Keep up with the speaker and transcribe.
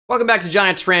Welcome back to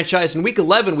Giants franchise. In week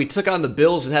 11, we took on the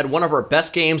Bills and had one of our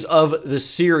best games of the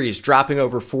series, dropping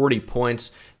over 40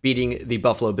 points, beating the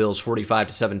Buffalo Bills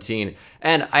 45-17.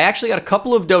 And I actually got a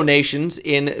couple of donations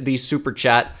in the super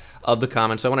chat of the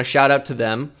comments. I want to shout out to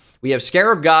them. We have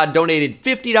Scarab God donated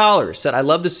 $50, said, I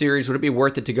love the series. Would it be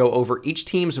worth it to go over each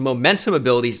team's momentum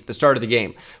abilities at the start of the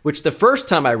game? Which the first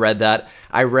time I read that,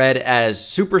 I read as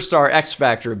Superstar X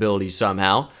Factor abilities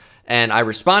somehow. And I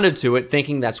responded to it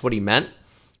thinking that's what he meant.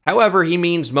 However, he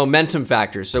means momentum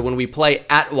factors. So when we play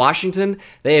at Washington,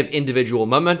 they have individual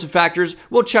momentum factors.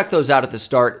 We'll check those out at the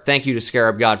start. Thank you to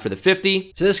Scarab God for the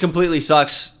 50. So this completely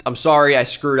sucks. I'm sorry I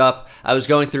screwed up. I was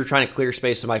going through trying to clear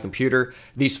space on my computer.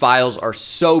 These files are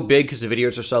so big because the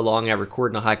videos are so long. I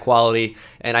record in a high quality,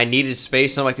 and I needed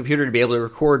space on my computer to be able to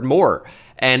record more.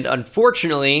 And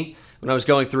unfortunately, when I was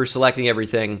going through selecting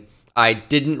everything, I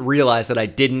didn't realize that I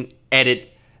didn't edit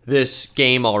this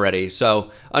game already. So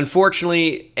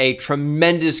unfortunately, a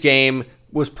tremendous game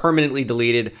was permanently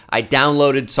deleted. I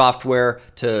downloaded software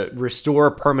to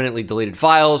restore permanently deleted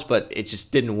files, but it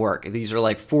just didn't work. These are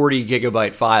like 40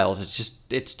 gigabyte files.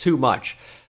 It's too much.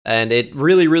 And it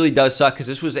really, really does suck because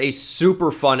this was a super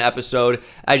fun episode.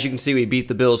 As you can see, we beat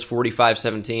the Bills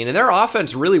 45-17, and their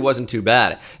offense really wasn't too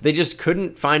bad. They just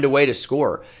couldn't find a way to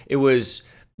score. It was,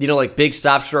 like big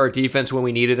stops for our defense when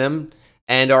we needed them.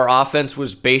 And our offense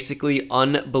was basically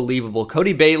unbelievable.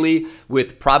 Cody Bailey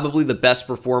with probably the best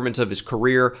performance of his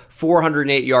career,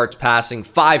 408 yards passing,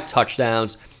 5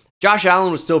 touchdowns. Josh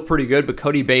Allen was still pretty good, but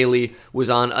Cody Bailey was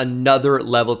on another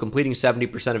level, completing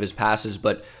 70% of his passes,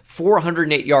 but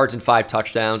 408 yards and 5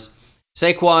 touchdowns.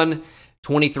 Saquon,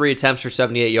 23 attempts for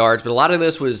 78 yards, but a lot of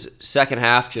this was second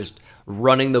half, just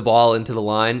running the ball into the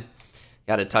line.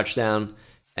 Got a touchdown.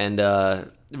 And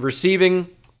receiving,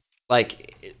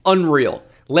 unreal.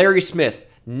 Larry Smith,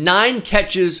 9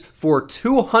 catches for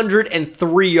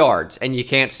 203 yards, and you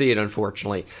can't see it,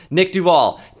 unfortunately. Nick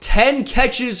Duval, 10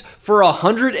 catches for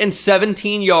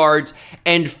 117 yards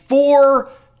and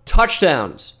 4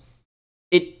 touchdowns.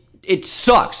 It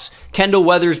sucks. Kendall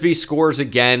Weathersby scores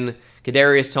again.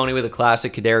 Kadarius Toney with a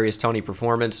classic Kadarius Toney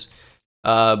performance.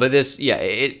 But this,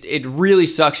 it really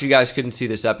sucks you guys couldn't see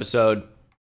this episode.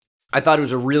 I thought it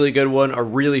was a really good one, a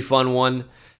really fun one.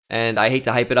 And I hate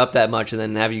to hype it up that much and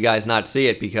then have you guys not see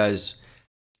it because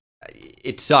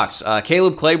it sucks.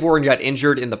 Caleb Claiborne got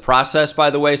injured in the process, by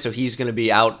the way, so he's going to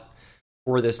be out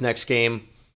for this next game,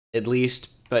 at least.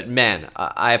 But man,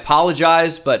 I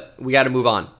apologize, but we got to move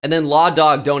on. And then Law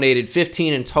Dog donated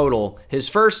 15 in total. His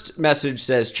first message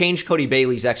says, change Cody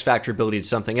Bailey's X Factor ability to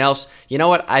something else. You know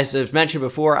what? As I've mentioned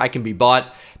before, I can be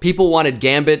bought. People wanted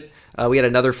Gambit. We had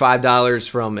another $5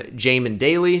 from Jamin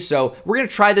Daly. So we're going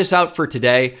to try this out for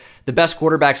today. The best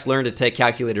quarterbacks learn to take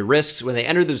calculated risks. When they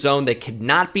enter the zone, they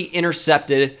cannot be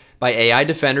intercepted by AI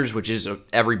defenders, which is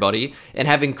everybody, and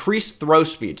have increased throw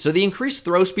speed. So the increased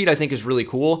throw speed, I think, is really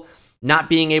cool. Not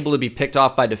being able to be picked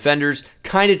off by defenders,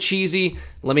 kind of cheesy.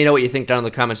 Let me know what you think down in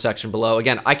the comment section below.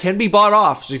 Again, I can be bought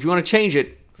off, so if you want to change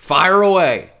it, fire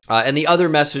away. And the other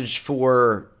message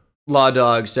for Law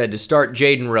Dog said to start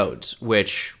Jaden Rhodes,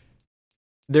 which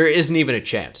there isn't even a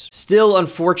chance. Still,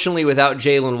 unfortunately, without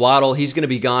Jalen Waddle, he's going to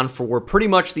be gone for pretty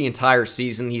much the entire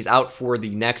season. He's out for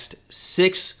the next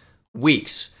 6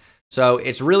 weeks. So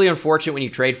it's really unfortunate when you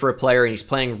trade for a player and he's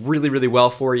playing really, really well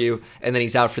for you, and then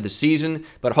he's out for the season.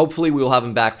 But hopefully we will have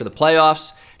him back for the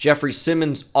playoffs. Jeffrey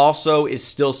Simmons also is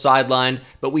still sidelined,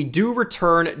 but we do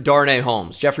return Darnay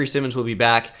Holmes. Jeffrey Simmons will be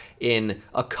back in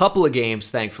a couple of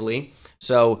games, thankfully.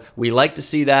 So we like to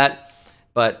see that,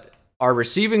 but our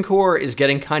receiving core is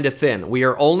getting kind of thin. We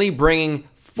are only bringing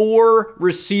 4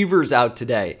 receivers out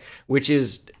today, which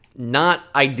is not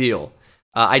ideal.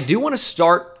 I do want to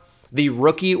start the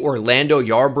rookie Orlando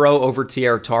Yarbrough over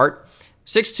Tierre Tart.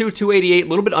 6'2", 288, a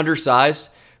little bit undersized,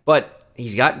 but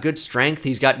he's got good strength.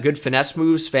 He's got good finesse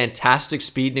moves, fantastic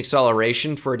speed and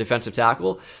acceleration for a defensive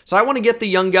tackle. So I want to get the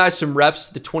young guy some reps,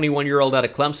 the 21-year-old out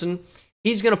of Clemson.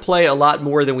 He's going to play a lot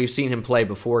more than we've seen him play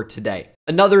before today.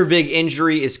 Another big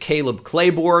injury is Caleb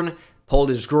Claiborne. Pulled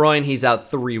his groin. He's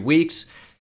out 3 weeks.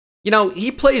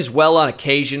 He plays well on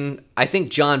occasion. I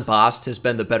think John Bost has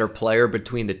been the better player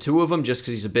between the two of them just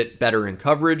because he's a bit better in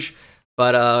coverage.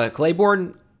 But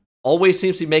Claiborne always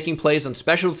seems to be making plays on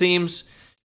special teams.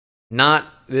 Not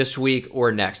this week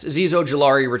or next. Azeez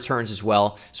Ojulari returns as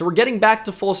well. So we're getting back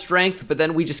to full strength, but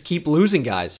then we just keep losing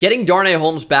guys. Getting Darnay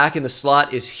Holmes back in the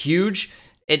slot is huge.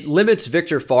 It limits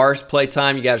Victor Farr's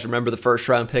playtime. You guys remember the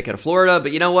first-round pick out of Florida,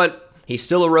 but you know what? He's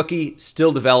still a rookie,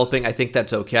 still developing. I think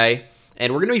that's okay.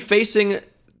 And we're going to be facing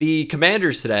the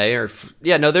Commanders today, or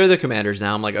yeah, no, they're the Commanders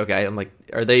now. I'm like, okay,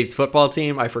 are they football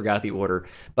team? I forgot the order.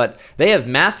 But they have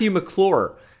Matthew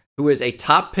McClure, who is a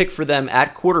top pick for them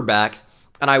at quarterback.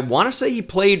 And I want to say he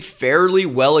played fairly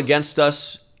well against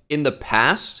us in the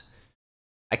past.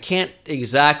 I can't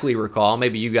exactly recall.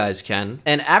 Maybe you guys can.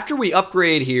 And after we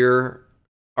upgrade here,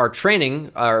 our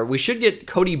training, we should get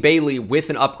Cody Bailey with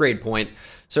an upgrade point.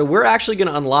 So we're actually going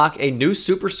to unlock a new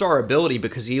superstar ability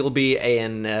because he'll be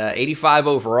an 85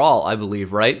 overall, I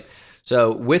believe, right?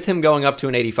 So with him going up to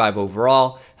an 85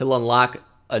 overall, he'll unlock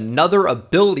another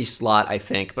ability slot, I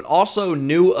think, but also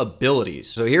new abilities.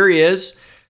 So here he is.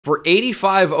 For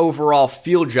 85 overall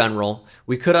field general,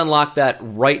 we could unlock that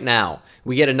right now.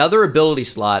 We get another ability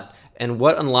slot, and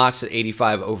what unlocks at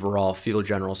 85 overall field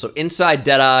general? So inside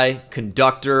Deadeye,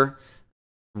 conductor,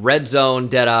 red zone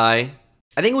Deadeye.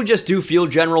 I think we'll just do field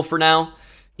general for now.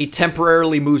 He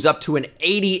temporarily moves up to an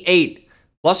 88.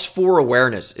 +4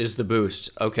 awareness is the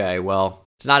boost. Okay, well,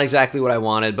 it's not exactly what I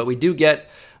wanted, but we do get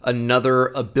another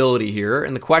ability here.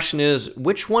 And the question is,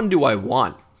 which one do I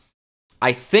want?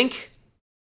 I think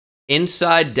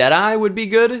inside Deadeye would be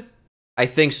good. I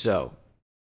think so.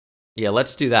 Yeah,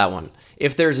 let's do that one.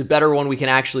 If there's a better one we can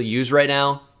actually use right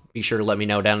now, be sure to let me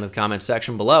know down in the comment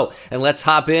section below. And let's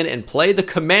hop in and play the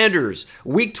Commanders.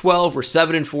 Week 12, we're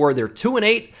 7-4. They're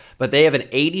 2-8, but they have an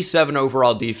 87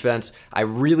 overall defense. I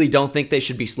really don't think they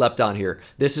should be slept on here.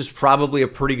 This is probably a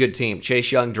pretty good team.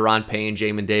 Chase Young, Deron Payne,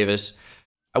 Jamin Davis.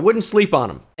 I wouldn't sleep on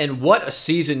them. And what a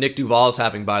season Nick Duval is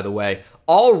having, by the way.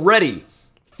 Already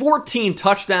 14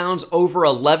 touchdowns, over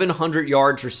 1,100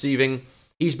 yards receiving.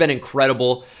 He's been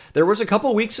incredible. There was a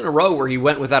couple weeks in a row where he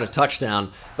went without a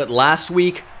touchdown, but last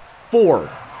week,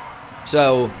 4.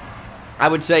 So I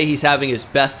would say he's having his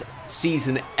best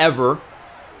season ever.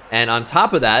 And on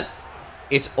top of that,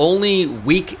 it's only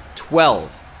week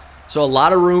 12. So a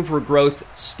lot of room for growth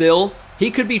still.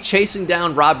 He could be chasing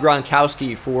down Rob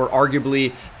Gronkowski for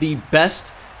arguably the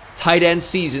best tight end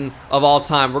season of all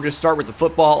time. We're going to start with the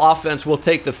football. Offense will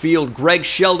take the field. Greg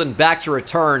Sheldon back to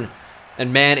return.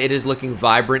 And man, it is looking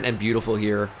vibrant and beautiful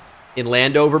here in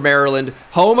Landover, Maryland,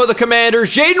 home of the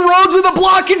Commanders. Jaden Rhodes with a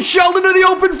block and Sheldon to the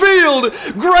open field.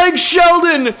 Greg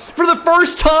Sheldon, for the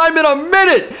first time in a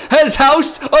minute, has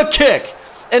housed a kick.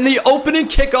 And the opening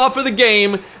kickoff of the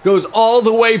game goes all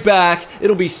the way back.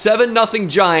 It'll be 7-0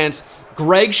 Giants.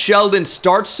 Greg Sheldon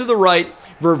starts to the right,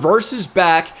 reverses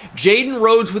back. Jaden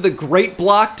Rhodes with a great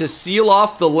block to seal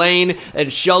off the lane,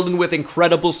 and Sheldon with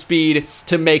incredible speed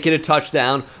to make it a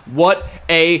touchdown. What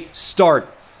a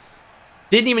start.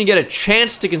 Didn't even get a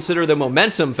chance to consider the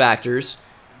momentum factors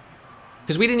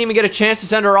because we didn't even get a chance to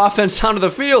send our offense onto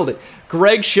the field.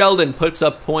 Greg Sheldon puts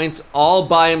up points all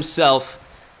by himself.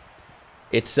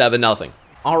 It's 7-0.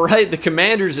 All right, the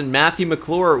Commanders and Matthew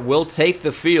McClure will take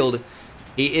the field.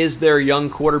 He is their young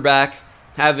quarterback,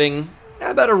 having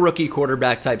about a rookie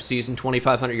quarterback type season.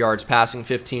 2,500 yards passing,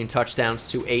 15 touchdowns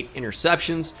to 8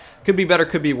 interceptions. Could be better,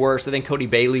 could be worse. I think Cody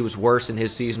Bailey was worse in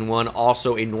his season 1.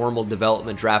 Also a normal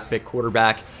development draft pick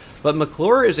quarterback. But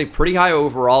McClure is a pretty high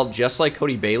overall, just like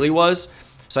Cody Bailey was.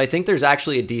 So I think there's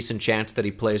actually a decent chance that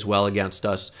he plays well against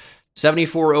us.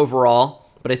 74 overall,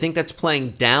 but I think that's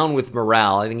playing down with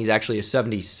morale. I think he's actually a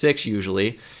 76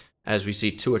 usually, as we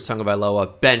see Tua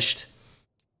Tagovailoa benched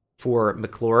for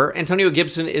McClure. Antonio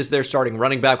Gibson is their starting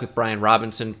running back with Brian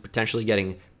Robinson potentially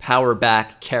getting power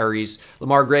back carries.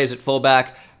 Lamar Graves at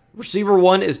fullback. Receiver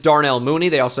 1 is Darnell Mooney.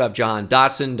 They also have Jahan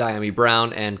Dotson, Diami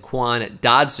Brown, and Quan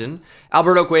Dodson.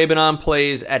 Albert Okwuegbunam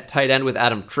plays at tight end with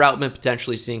Adam Troutman,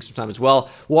 potentially seeing some time as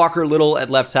well. Walker Little at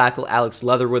left tackle. Alex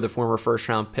Leatherwood, the former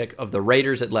first-round pick of the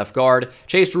Raiders, at left guard.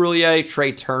 Chase Roulier,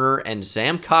 Trey Turner, and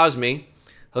Sam Cosmi.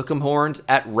 Hook'em Horns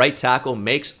at right tackle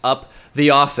makes up the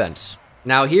offense.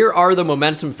 Now here are the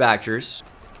momentum factors.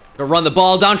 They'll run the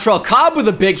ball. Dontrell Cobb with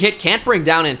a big hit. Can't bring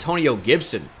down Antonio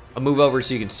Gibson. I'll move over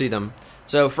so you can see them.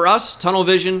 So for us, tunnel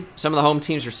vision, some of the home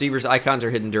team's receivers' icons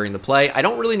are hidden during the play. I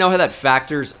don't really know how that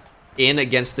factors in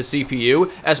against the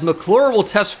CPU, as McClure will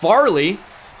test Farley,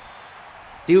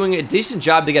 doing a decent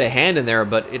job to get a hand in there,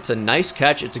 but it's a nice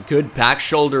catch. It's a good back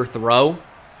shoulder throw.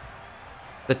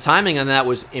 The timing on that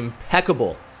was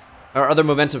impeccable. Our other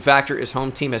momentum factor is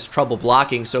home team has trouble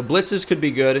blocking, so blitzes could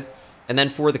be good. And then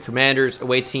for the Commanders,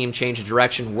 away team change of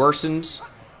direction worsens,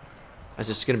 as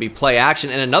it's going to be play action.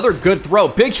 And another good throw.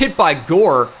 Big hit by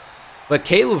Gore, but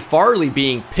Caleb Farley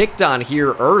being picked on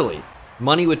here early.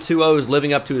 Money with 2 O's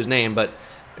living up to his name, but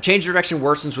change of direction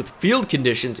worsens with field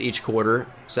conditions each quarter.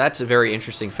 So that's a very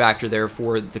interesting factor there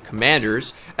for the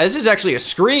Commanders. As this is actually a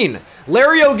screen.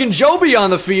 Larry Ogunjobi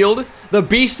on the field. The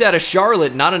beast out of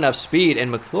Charlotte, not enough speed, and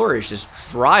McClure is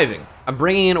just driving. I'm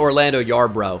bringing in Orlando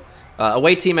Yarbrough.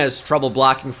 Away team has trouble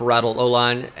blocking for rattled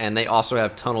O-line, and they also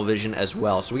have tunnel vision as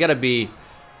well. So we got to be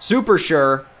super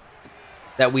sure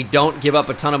that we don't give up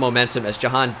a ton of momentum, as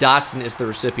Jahan Dotson is the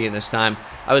recipient this time.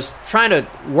 I was trying to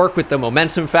work with the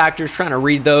momentum factors, trying to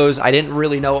read those. I didn't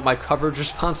really know what my coverage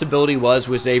responsibility was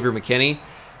with Xavier McKinney,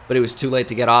 but it was too late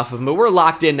to get off of him. But we're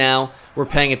locked in now. We're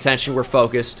paying attention. We're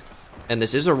focused. And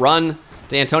this is a run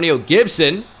to Antonio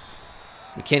Gibson.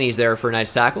 McKinney's there for a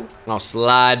nice tackle. And I'll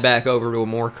slide back over to a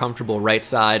more comfortable right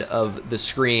side of the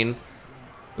screen.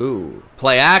 Ooh,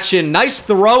 play action. Nice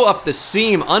throw up the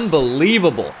seam.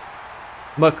 Unbelievable.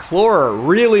 McClure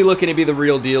really looking to be the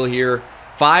real deal here.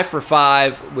 5 for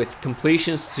 5 with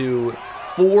completions to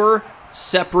 4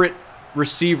 separate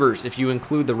receivers if you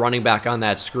include the running back on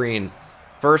that screen.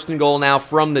 First and goal now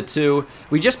from the 2.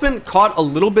 We've just been caught a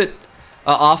little bit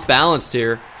off balance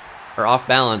here. Or off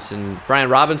balance. And Brian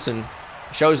Robinson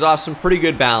shows off some pretty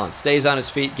good balance. Stays on his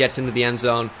feet, gets into the end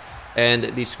zone. And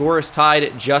the score is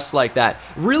tied just like that.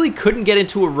 Really couldn't get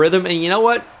into a rhythm. And you know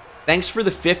what? Thanks for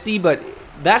the 50, but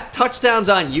that touchdown's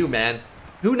on you, man.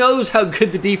 Who knows how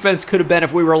good the defense could have been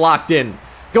if we were locked in.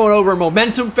 Going over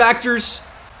momentum factors.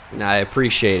 And I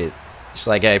appreciate it. Just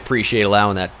like I appreciate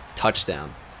allowing that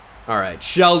touchdown. All right,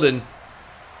 Sheldon.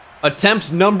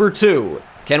 Attempts number 2.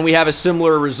 Can we have a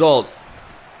similar result?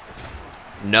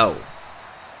 No.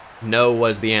 No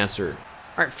was the answer.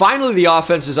 All right, finally the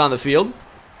offense is on the field.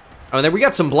 Oh, and then we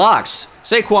got some blocks.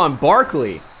 Saquon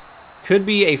Barkley could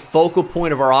be a focal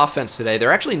point of our offense today.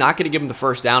 They're actually not going to give him the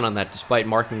first down on that, despite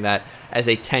marking that as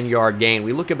a 10-yard gain.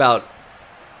 We look about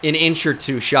an inch or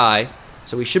two shy,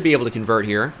 so we should be able to convert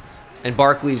here. And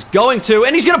Barkley's going to,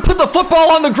 and he's going to put the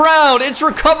football on the ground. It's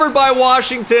recovered by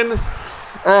Washington.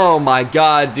 Oh my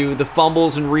God, dude. The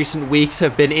fumbles in recent weeks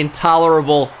have been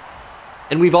intolerable.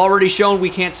 And we've already shown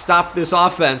we can't stop this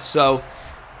offense, so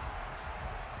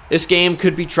this game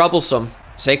could be troublesome.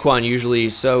 Saquon usually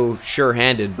so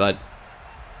sure-handed, but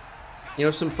you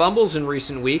know, some fumbles in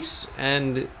recent weeks,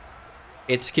 and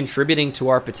it's contributing to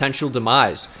our potential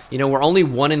demise. You know, we're only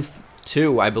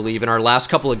 1-2, I believe, in our last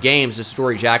couple of games. As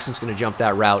Dory Jackson's going to jump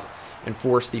that route and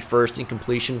force the first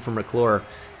incompletion from McClure.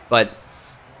 But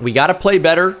we got to play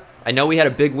better. I know we had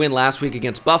a big win last week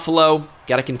against Buffalo.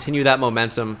 Got to continue that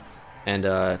momentum, and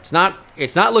it's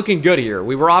not looking good here.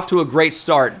 We were off to a great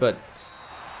start, but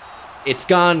it's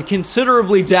gone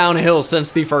considerably downhill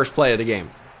since the first play of the game.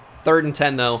 3rd and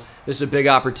 10, though. This is a big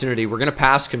opportunity. We're going to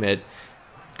pass commit.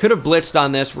 Could have blitzed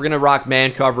on this. We're going to rock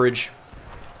man coverage,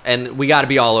 and we got to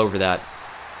be all over that.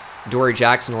 Dory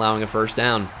Jackson allowing a first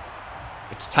down.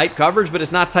 It's tight coverage, but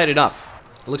it's not tight enough.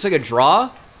 It looks like a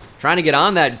draw. Trying to get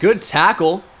on that. Good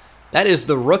tackle. That is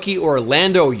the rookie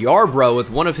Orlando Yarbrough with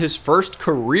one of his first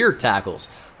career tackles.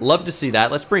 Love to see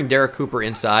that. Let's bring Derek Cooper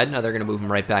inside. Now they're going to move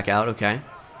him right back out. Okay.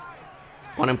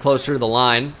 Want him closer to the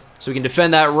line so we can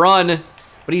defend that run,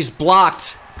 but he's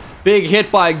blocked. Big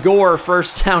hit by Gore,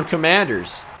 first down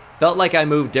Commanders. Felt like I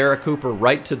moved Derek Cooper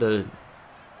right to the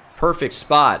perfect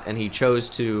spot, and he chose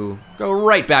to go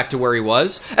right back to where he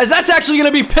was, as that's actually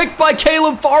going to be picked by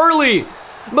Caleb Farley.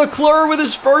 McClure with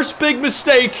his first big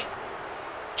mistake.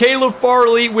 Caleb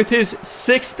Farley with his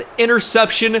 6th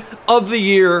interception of the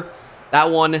year.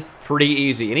 That one pretty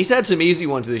easy, and he's had some easy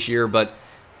ones this year, but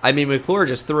I mean, McClure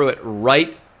just threw it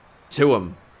right to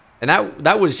him. And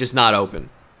that was just not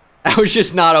open. That was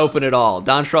just not open at all.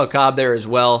 Dontrell Cobb there as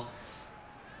well.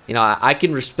 You know, I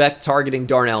can respect targeting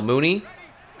Darnell Mooney.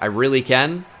 I really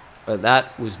can. But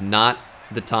that was not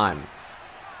the time.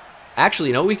 Actually,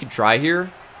 you know what we could try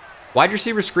here? Wide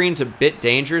receiver screen's a bit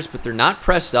dangerous, but they're not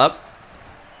pressed up.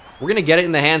 We're going to get it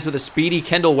in the hands of the speedy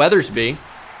Kendall Weathersby.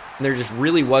 And there just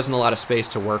really wasn't a lot of space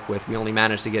to work with. We only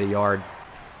managed to get a yard.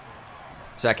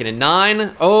 2nd and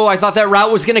 9. Oh, I thought that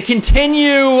route was going to continue.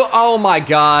 Oh, my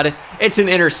God. It's an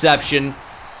interception.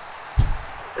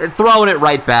 Throwing it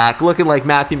right back. Looking like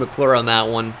Matthew McClure on that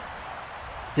one.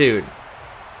 Dude,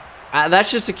 that's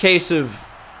just a case of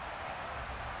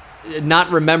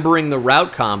not remembering the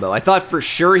route combo. I thought for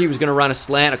sure he was going to run a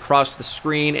slant across the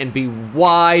screen and be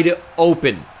wide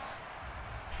open.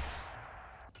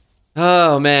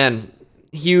 Oh, man.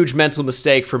 Huge mental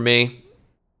mistake for me.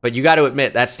 But you got to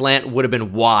admit, that slant would have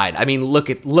been wide. I mean,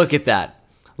 look at that.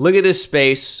 Look at this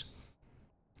space.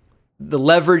 The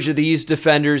leverage of these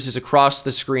defenders is across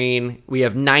the screen. We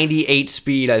have 98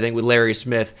 speed, I think, with Larry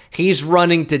Smith. He's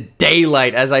running to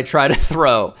daylight as I try to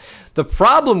throw. The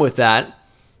problem with that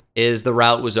is the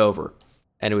route was over,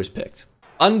 and it was picked.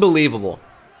 Unbelievable.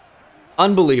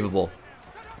 Unbelievable.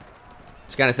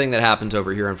 It's the kind of thing that happens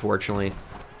over here, unfortunately.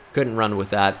 Couldn't run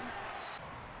with that.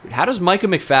 How does Micah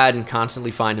McFadden constantly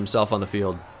find himself on the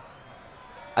field?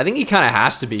 I think he kind of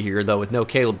has to be here, though, with no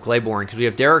Caleb Claiborne, because we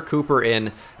have Derek Cooper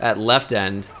in at left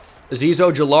end. Azeez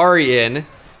Ojulari in.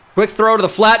 Quick throw to the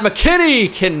flat.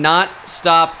 McKinney cannot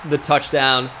stop the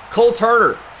touchdown. Cole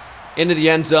Turner into the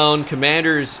end zone.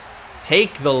 Commanders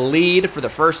take the lead for the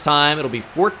first time. It'll be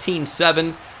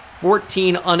 14-7,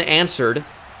 14 unanswered.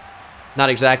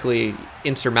 Not exactly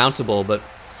insurmountable, but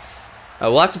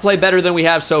we'll have to play better than we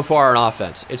have so far on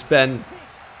offense. It's been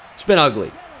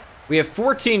ugly. We have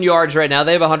 14 yards right now.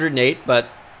 They have 108, but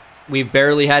we've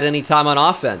barely had any time on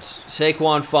offense.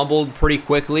 Saquon fumbled pretty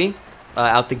quickly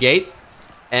out the gate.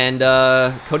 And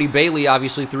Cody Bailey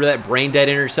obviously threw that brain-dead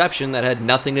interception that had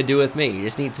nothing to do with me. He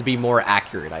just needs to be more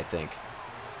accurate, I think.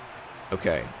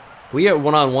 Okay. Can we get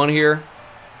one-on-one here? Can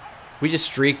we just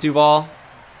streak Duval?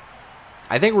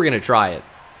 I think we're going to try it.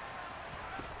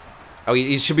 Oh,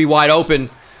 he should be wide open.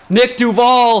 Nick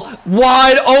Duval,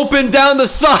 wide open down the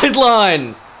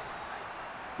sideline.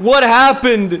 What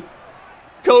happened?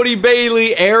 Cody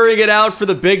Bailey airing it out for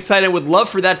the big tight end. Would love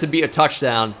for that to be a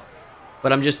touchdown.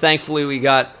 But I'm just thankfully we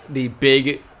got the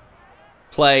big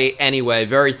play anyway.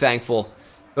 Very thankful.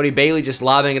 Cody Bailey just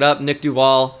lobbing it up. Nick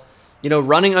Duval, you know,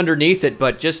 running underneath it,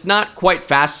 but just not quite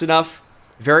fast enough.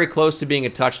 Very close to being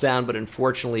a touchdown, but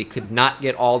unfortunately could not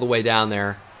get all the way down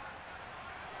there.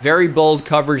 Very bold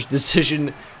coverage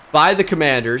decision by the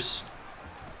Commanders.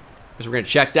 Because we're going to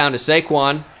check down to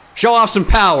Saquon. Show off some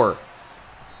power.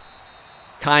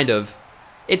 Kind of.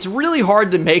 It's really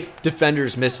hard to make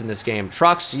defenders miss in this game.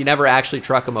 Trucks, you never actually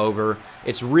truck them over.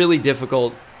 It's really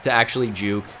difficult to actually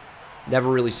juke. Never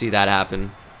really see that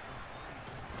happen.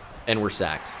 And we're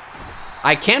sacked.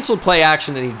 I canceled play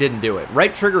action and he didn't do it.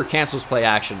 Right trigger cancels play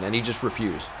action and he just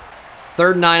refused.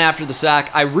 3rd and 9 after the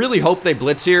sack. I really hope they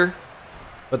blitz here,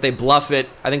 but they bluff it.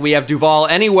 I think we have Duval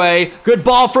anyway. Good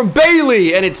ball from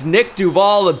Bailey, and it's Nick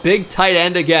Duval, the big tight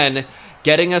end again,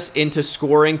 getting us into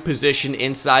scoring position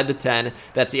inside the 10.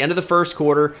 That's the end of the first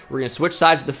quarter. We're going to switch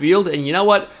sides of the field, and you know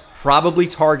what? Probably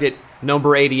target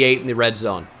number 88 in the red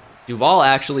zone. Duval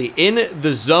actually in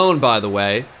the zone, by the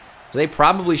way, so they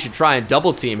probably should try and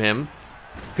double team him.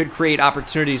 Could create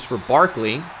opportunities for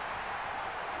Barkley.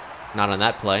 Not on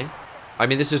that play. I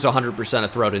mean, this is 100% a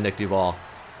throw to Nick Duval.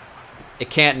 It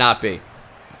can't not be.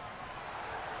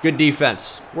 Good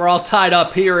defense. We're all tied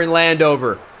up here in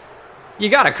Landover. You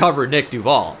got to cover Nick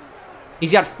Duval.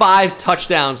 He's got 5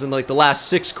 touchdowns in like the last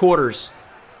 6 quarters.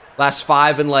 Last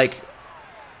 5 in like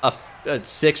a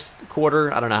 6th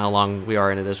quarter. I don't know how long we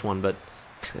are into this one, but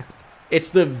it's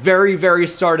the very, very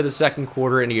start of the 2nd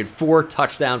quarter, and he had 4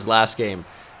 touchdowns last game.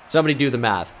 Somebody do the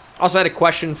math. Also, I had a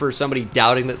question for somebody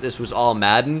doubting that this was all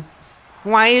Madden.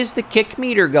 Why is the kick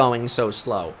meter going so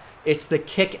slow? It's the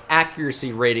kick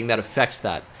accuracy rating that affects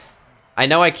that. I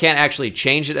know I can't actually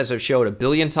change it as I've showed a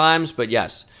billion times, but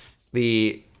yes,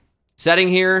 the setting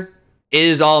here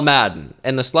is all Madden.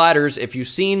 And the sliders, if you've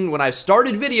seen when I've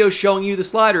started videos showing you the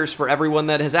sliders for everyone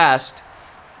that has asked,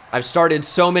 I've started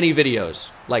so many videos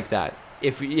like that.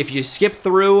 If you skip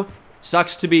through,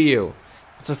 sucks to be you.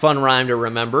 It's a fun rhyme to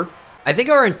remember. I think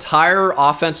our entire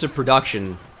offensive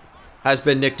production has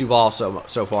been Nick Duval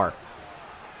so far.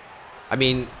 I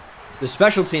mean, the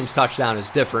special teams touchdown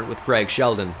is different with Greg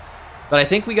Sheldon, but I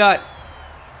think we got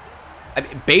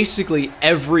basically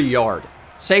every yard.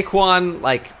 Saquon,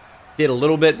 like, did a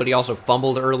little bit, but he also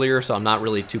fumbled earlier, so I'm not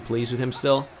really too pleased with him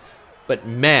still. But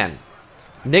man,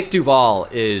 Nick Duval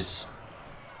is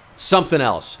something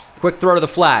else. Quick throw to the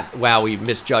flat. Wow, we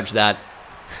misjudged that.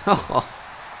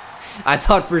 I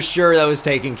thought for sure that was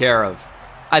taken care of.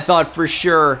 I thought for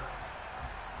sure.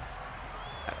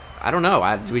 I don't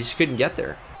know. We just couldn't get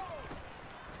there.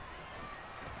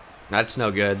 That's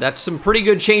no good. That's some pretty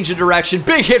good change of direction.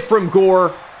 Big hit from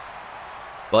Gore.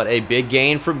 But a big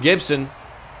gain from Gibson.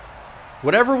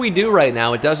 Whatever we do right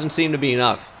now, it doesn't seem to be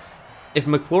enough. If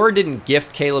McClure didn't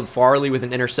gift Caleb Farley with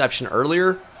an interception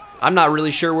earlier, I'm not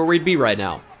really sure where we'd be right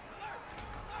now.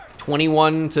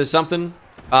 21 to something.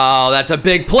 Oh, that's a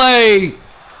big play.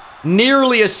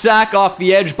 Nearly a sack off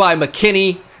the edge by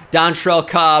McKinney. Dontrell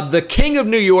Cobb, the king of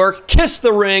New York, kissed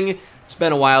the ring. It's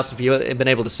been a while since people have been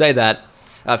able to say that.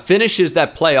 Finishes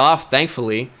that play off,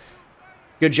 thankfully.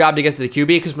 Good job to get to the QB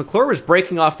because McClure was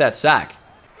breaking off that sack.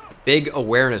 Big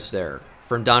awareness there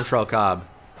from Dontrell Cobb.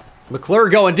 McClure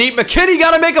going deep. McKinney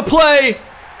got to make a play.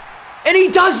 And he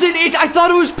doesn't. I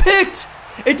thought it was picked.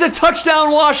 It's a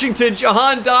touchdown, Washington.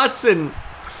 Jahan Dotson.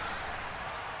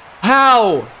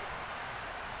 How?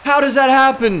 How does that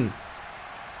happen?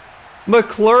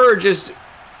 McClure just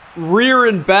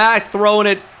rearing back, throwing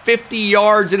it 50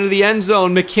 yards into the end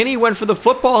zone. McKinney went for the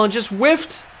football and just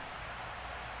whiffed.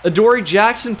 Adoree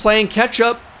Jackson playing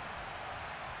catch-up.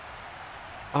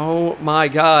 Oh my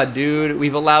god, dude.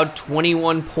 We've allowed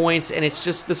 21 points, and it's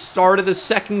just the start of the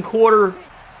second quarter.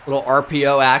 Little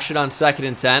RPO action on 2nd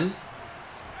and 10.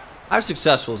 How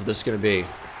successful is this going to be?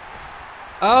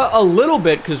 A little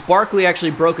bit, because Barkley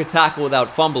actually broke a tackle without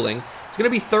fumbling. It's going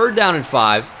to be 3rd down and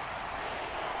 5.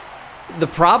 The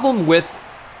problem with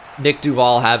Nick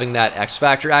Duval having that X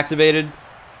Factor activated...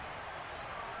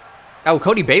 Oh,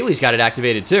 Cody Bailey's got it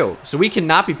activated too. So we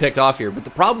cannot be picked off here. But the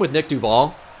problem with Nick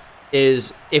Duval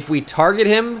is if we target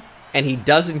him and he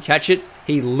doesn't catch it,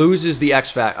 he loses the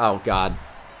X Factor. Oh, God.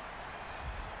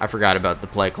 I forgot about the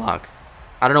play clock.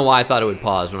 I don't know why I thought it would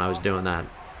pause when I was doing that.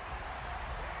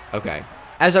 Okay.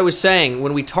 As I was saying,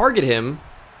 when we target him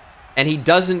and he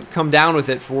doesn't come down with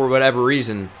it for whatever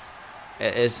reason,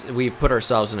 we've put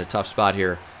ourselves in a tough spot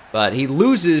here. But he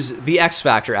loses the X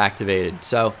Factor activated.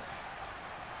 So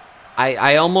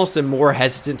I almost am more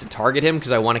hesitant to target him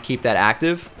because I want to keep that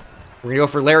active. We're going to go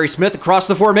for Larry Smith across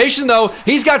the formation, though.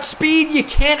 He's got speed. You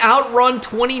can't outrun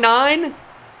 29.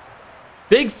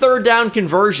 Big 3rd down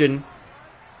conversion.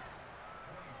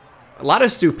 A lot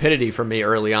of stupidity from me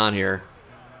early on here.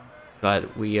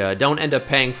 But we don't end up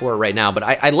paying for it right now. But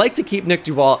I like to keep Nick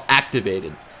Duval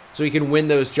activated so he can win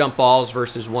those jump balls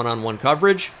versus one-on-one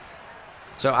coverage.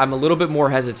 So I'm a little bit more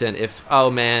hesitant if,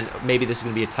 oh man, maybe this is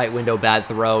going to be a tight window, bad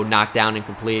throw, knockdown,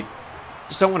 incomplete.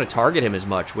 Just don't want to target him as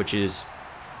much, which is,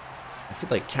 I feel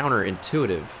like,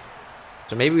 counterintuitive.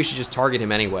 So maybe we should just target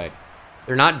him anyway.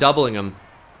 They're not doubling him.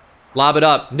 Lob it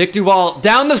up. Nick Duval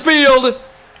down the field.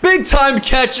 Big time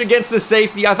catch against the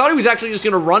safety. I thought he was actually just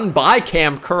going to run by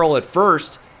Cam Curl at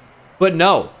first, but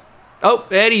no. Oh,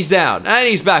 and he's down, and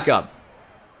he's back up.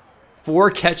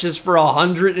 4 catches for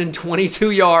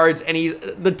 122 yards, and he's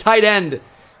the tight end.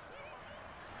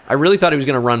 I really thought he was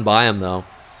going to run by him, though.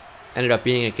 Ended up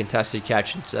being a contested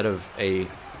catch instead of a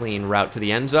clean route to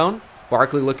the end zone.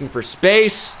 Barkley looking for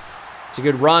space. It's a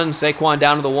good run. Saquon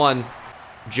down to the 1.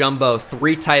 Jumbo,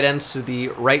 3 tight ends to the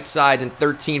right side and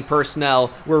 13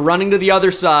 personnel. We're running to the other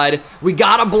side. We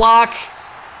got a block.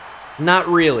 Not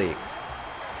really.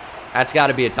 That's got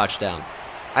to be a touchdown.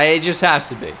 It just has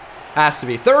to be. Has to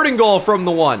be. 3rd and goal from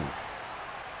the 1.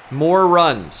 More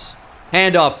runs.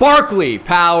 Handoff. Barkley.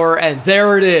 Power. And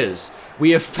there it is.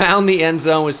 We have found the end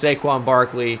zone with Saquon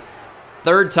Barkley.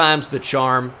 3rd time's the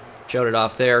charm. Showed it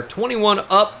off there. 21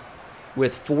 up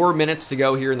with 4 minutes to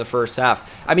go here in the first half.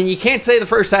 I mean, you can't say the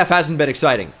first half hasn't been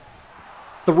exciting.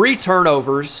 3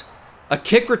 turnovers. A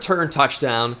kick return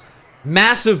touchdown.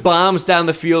 Massive bombs down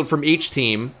the field from each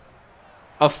team.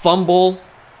 A fumble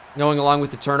going along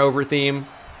with the turnover theme.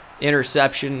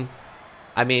 Interception.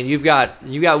 I mean, you got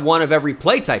one of every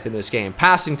play type in this game.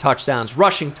 Passing touchdowns,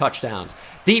 rushing touchdowns,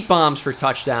 deep bombs for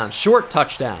touchdowns, short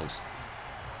touchdowns.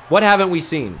 What haven't we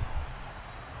seen?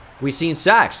 We've seen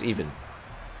sacks even.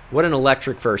 What an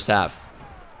electric first half.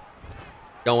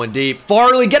 Going deep.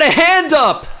 Farley, get a hand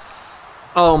up!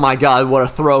 Oh my God, what a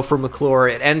throw for McClure.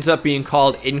 It ends up being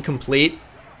called incomplete.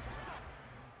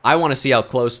 I want to see how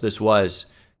close this was,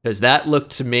 because that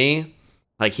looked to me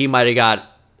like he might have got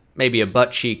maybe a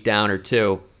butt cheek down or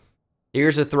 2.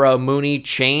 Here's a throw. Mooney,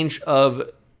 change of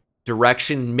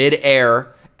direction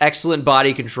mid-air. Excellent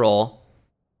body control.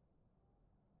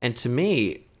 And to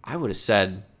me, I would have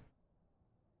said,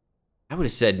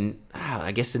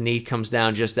 I guess the knee comes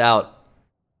down just out.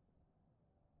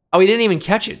 Oh, he didn't even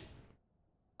catch it.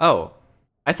 Oh,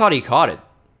 I thought he caught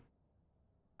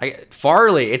it.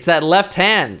 Farley, it's that left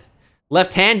hand.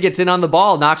 Left hand gets in on the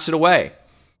ball, knocks it away.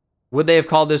 Would they have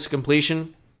called this a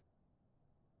completion?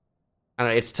 I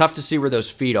don't know, it's tough to see where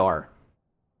those feet are.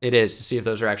 It is, to see if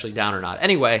those are actually down or not.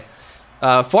 Anyway,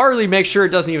 Farley makes sure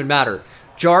it doesn't even matter.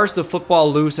 Jars the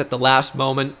football loose at the last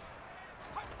moment.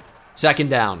 2nd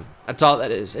down. That's all that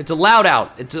is. It's a loud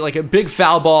out. It's like a big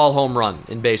foul ball home run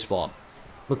in baseball.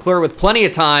 McClure with plenty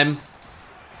of time.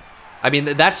 I mean,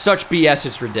 that's such BS,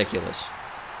 it's ridiculous.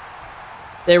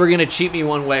 They were going to cheat me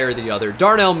one way or the other.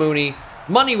 Darnell Mooney,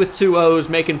 money with 2 O's,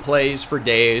 making plays for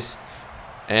days.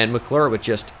 And McClure with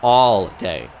just all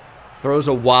day. Throws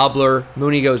a wobbler.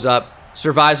 Mooney goes up.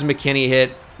 Survives a McKinney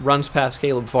hit. Runs past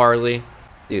Caleb Farley.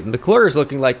 Dude, McClure is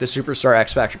looking like the superstar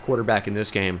X-Factor quarterback in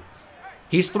this game.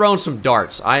 He's thrown some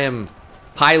darts. I am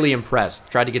highly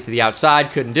impressed. Tried to get to the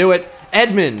outside. Couldn't do it.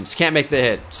 Edmonds can't make the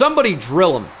hit. Somebody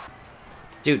drill him.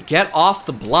 Dude, get off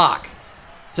the block.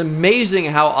 It's amazing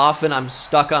how often I'm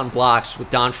stuck on blocks with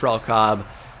Dontrell Cobb.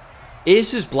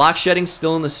 Is his block shedding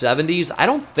still in the 70s? I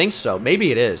don't think so.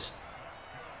 Maybe it is.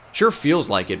 Sure feels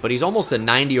like it, but he's almost a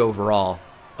 90 overall.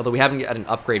 Although we haven't got an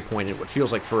upgrade point in what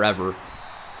feels like forever.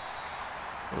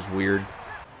 That was weird.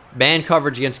 Man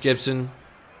coverage against Gibson.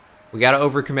 We got to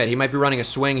overcommit. He might be running a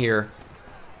swing here.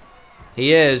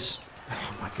 He is.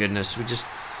 Oh, my goodness.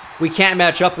 We can't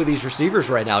match up with these receivers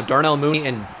right now. Darnell Mooney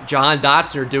and Jahan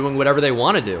Dotson are doing whatever they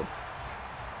want to do.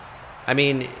 I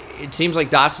mean, it seems like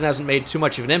Dotson hasn't made too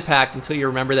much of an impact until you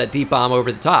remember that deep bomb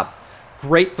over the top.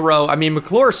 Great throw. I mean,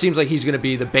 McClure seems like he's going to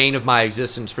be the bane of my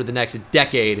existence for the next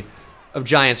decade of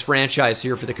Giants franchise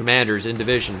here for the Commanders in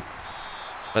division.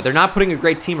 But they're not putting a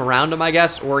great team around him, I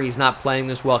guess, or he's not playing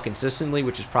this well consistently,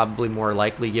 which is probably more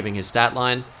likely given his stat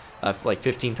line. Like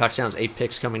 15 touchdowns, 8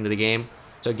 picks coming to the game.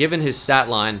 So given his stat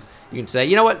line, you can say,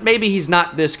 you know what, maybe he's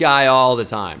not this guy all the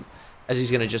time, as he's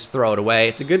going to just throw it away.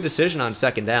 It's a good decision on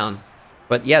second down.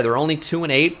 But yeah, they're only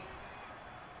 2-8.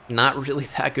 Not really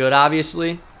that good,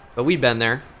 obviously. But we've been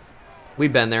there.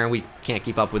 We've been there, and we can't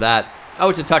keep up with that. Oh,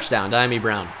 it's a touchdown, Diami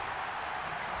Brown.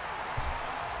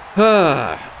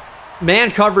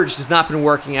 Man coverage has not been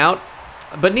working out,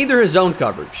 but neither has zone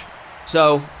coverage.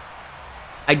 So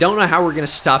I don't know how we're going to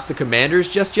stop the Commanders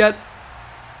just yet.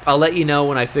 I'll let you know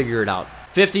when I figure it out.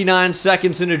 59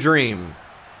 seconds in a dream.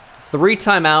 3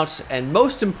 timeouts, and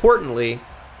most importantly,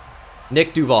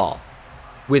 Nick Duval.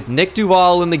 With Nick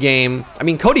Duval in the game, I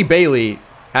mean, Cody Bailey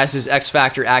has his X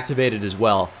Factor activated as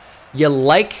well. You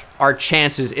like our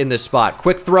chances in this spot.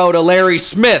 Quick throw to Larry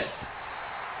Smith.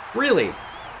 Really?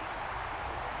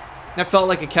 That felt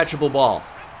like a catchable ball.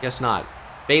 Guess not.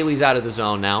 Bailey's out of the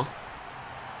zone now.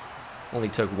 Only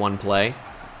took 1 play.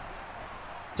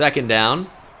 Second down.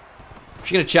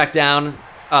 She's going to check down.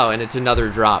 Oh, and it's another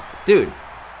drop. Dude.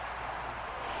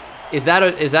 Is that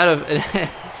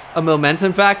a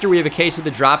momentum factor? We have a case of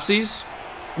the dropsies?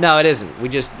 No, it isn't. We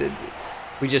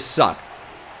just suck.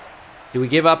 Do we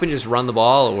give up and just run the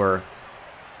ball, or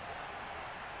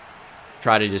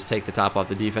try to just take the top off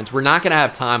the defense? We're not going to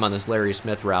have time on this Larry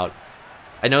Smith route.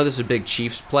 I know this is a big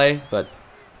Chiefs play, but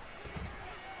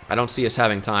I don't see us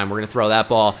having time. We're going to throw that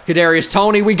ball. Kadarius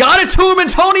Toney, we got it to him, and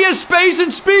Toney has space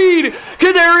and speed.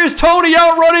 Kadarius Toney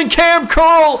outrunning Cam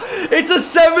Curl. It's a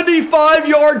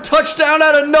 75-yard touchdown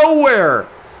out of nowhere.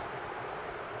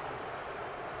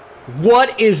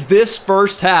 What is this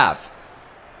first half?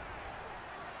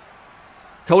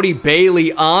 Cody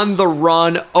Bailey on the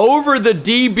run over the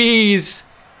DBs,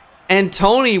 and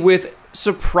Toney with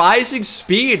surprising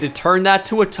speed to turn that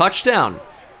to a touchdown.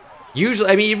 Usually,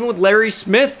 I mean, even with Larry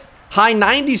Smith, high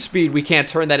 90 speed, we can't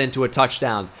turn that into a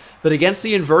touchdown. But against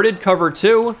the inverted cover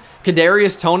 2,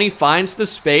 Kadarius Toney finds the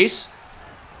space.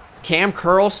 Cam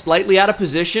Curl slightly out of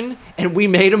position, and we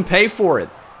made him pay for it.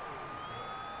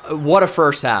 What a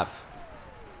first half.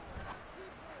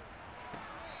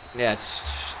 Yes,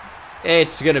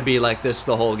 it's going to be like this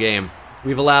the whole game.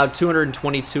 We've allowed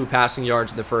 222 passing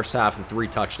yards in the first half and 3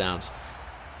 touchdowns.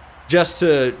 Just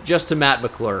to Matt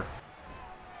McClure.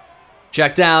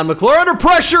 Check down. McClure under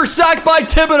pressure. Sacked by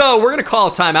Thibodeau. We're going to call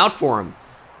a timeout for him.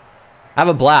 Have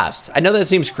a blast. I know that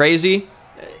seems crazy,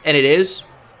 and it is.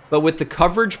 But with the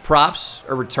coverage props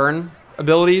or return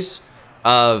abilities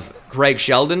of Greg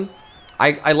Sheldon,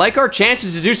 I like our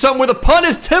chances to do something with a punt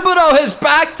as Thibodeau has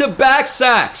back-to-back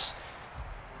sacks.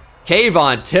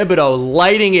 Kayvon Thibodeau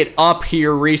lighting it up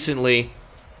here recently.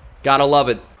 Gotta love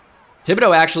it.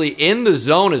 Thibodeau actually in the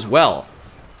zone as well.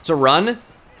 It's a run.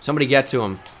 Somebody get to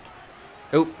him.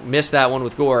 Oh, missed that one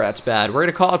with Gore. That's bad. We're going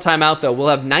to call a timeout, though. We'll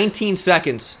have 19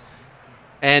 seconds.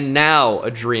 And now a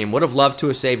dream. Would have loved to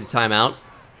have saved the timeout.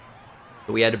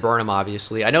 But we had to burn him,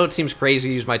 obviously. I know it seems crazy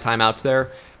to use my timeouts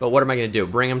there. But what am I going to do?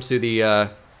 Bring him to the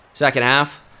second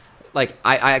half? Like,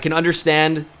 I can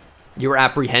understand your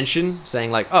apprehension,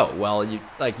 saying like, oh, well, you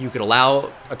could allow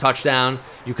a touchdown,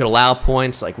 you could allow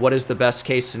points, like what is the best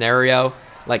case scenario,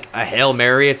 like a Hail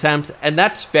Mary attempt, and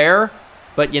that's fair,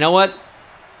 but you know what,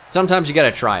 sometimes you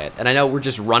gotta try it, and I know we're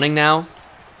just running now,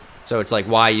 so it's like,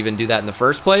 why even do that in the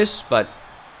first place, but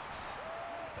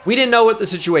we didn't know what the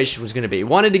situation was going to be.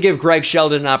 Wanted to give Greg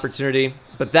Sheldon an opportunity,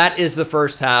 but that is the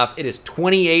first half. It is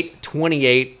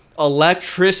 28-28,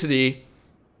 electricity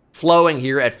flowing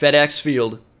here at FedEx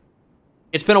Field.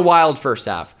 It's been a wild first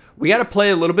half. We got to play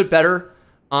a little bit better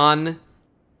on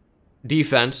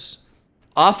defense.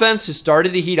 Offense has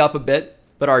started to heat up a bit,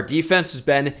 but our defense has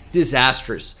been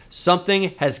disastrous.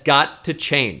 Something has got to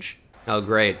change. Oh,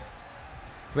 great.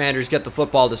 Commanders get the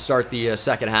football to start the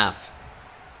second half.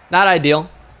 Not ideal.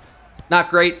 Not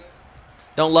great.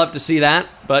 Don't love to see that,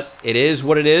 but it is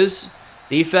what it is.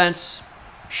 Defense,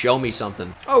 show me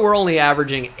something. Oh, we're only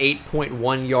averaging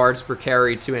 8.1 yards per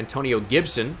carry to Antonio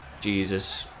Gibson.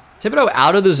 Jesus. Thibodeau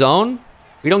out of the zone?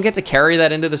 We don't get to carry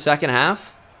that into the second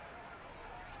half?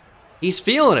 He's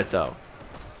feeling it, though.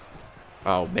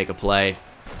 Oh, make a play.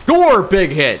 Gore, big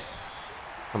hit.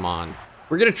 Come on.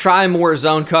 We're going to try more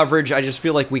zone coverage. I just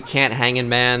feel like we can't hang in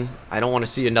man. I don't want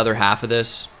to see another half of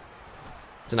this.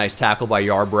 It's a nice tackle by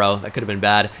Yarbrough. That could have been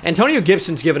bad. Antonio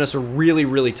Gibson's given us a really,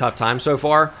 really tough time so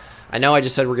far. I know I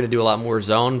just said we're going to do a lot more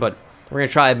zone, but we're going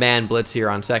to try a man blitz here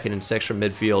on 2nd and 6 from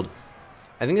midfield.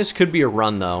 I think this could be a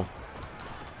run, though.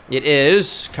 It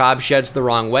is. Cobb sheds the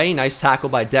wrong way. Nice tackle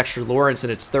by Dexter Lawrence,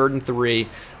 and it's 3rd and 3.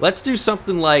 Let's do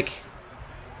something like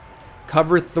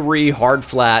cover 3, hard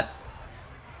flat.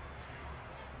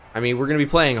 I mean, we're going to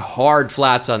be playing hard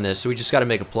flats on this, so we just got to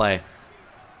make a play.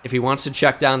 If he wants to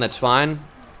check down, that's fine.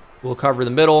 We'll cover the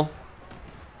middle.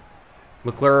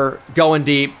 McClure going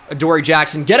deep. Adoree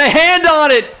Jackson, get a hand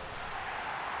on it!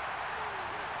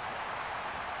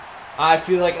 I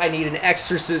feel like I need an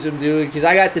exorcism, dude, because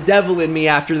I got the devil in me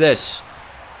after this.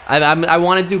 I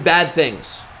want to do bad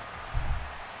things.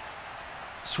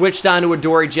 Switched on to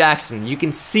Adoree Jackson. You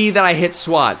can see that I hit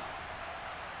SWAT.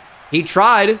 He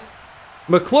tried.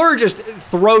 McClure just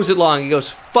throws it long. He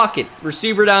goes, fuck it.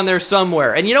 Receiver down there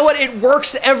somewhere. And you know what? It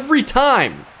works every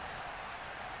time.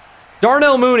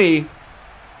 Darnell Mooney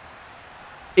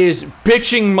is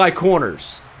bitching my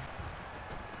corners.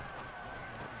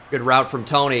 Good route from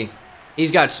Tony.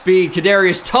 He's got speed.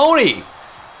 Kadarius Toney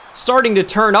starting to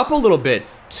turn up a little bit.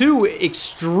 2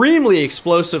 extremely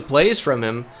explosive plays from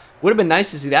him. Would have been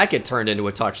nice to see that get turned into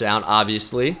a touchdown,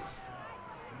 obviously.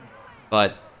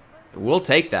 But we'll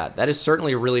take that. That is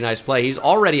certainly a really nice play. He's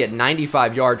already at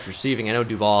 95 yards receiving. I know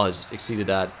Duval has exceeded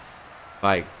that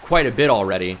by quite a bit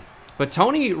already. But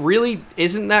Tony really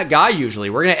isn't that guy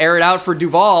usually. We're going to air it out for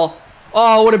Duval.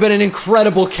 Oh, it would have been an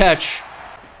incredible catch.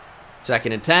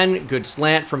 2nd and 10. Good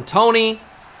slant from Tony.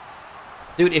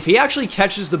 Dude, if he actually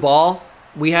catches the ball,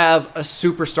 we have a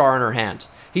superstar in our hands.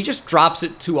 He just drops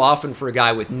it too often for a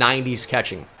guy with 90s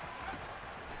catching.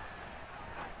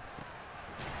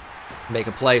 Make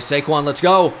a play. Saquon, let's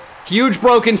go. Huge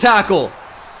broken tackle.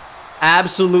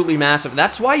 Absolutely massive.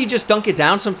 That's why you just dunk it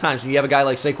down sometimes when you have a guy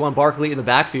like Saquon Barkley in the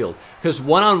backfield. Because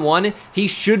one-on-one, he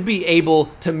should be able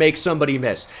to make somebody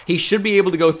miss. He should be able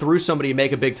to go through somebody and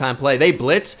make a big-time play. They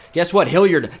blitz. Guess what?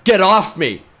 Hilliard, get off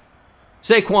me.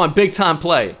 Saquon, big-time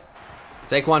play.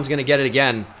 Saquon's going to get it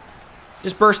again.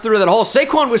 Just burst through that hole.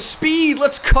 Saquon with speed.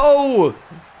 Let's go.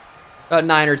 About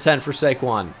 9 or 10 for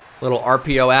Saquon. Little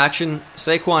RPO action.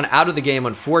 Saquon out of the game,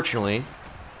 unfortunately.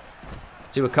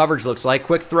 See what coverage looks like.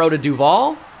 Quick throw to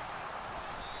Duval.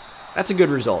 That's a good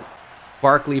result.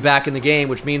 Barkley back in the game,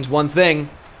 which means one thing.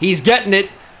 He's getting it.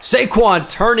 Saquon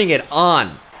turning it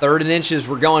on. 3rd and inches.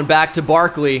 We're going back to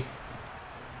Barkley.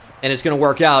 And it's going to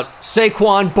work out.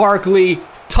 Saquon Barkley,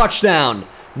 touchdown.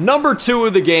 Number 2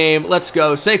 of the game. Let's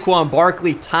go. Saquon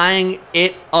Barkley tying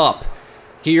it up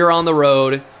here on the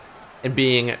road and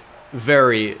being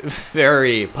very,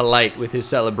 very polite with his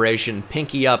celebration.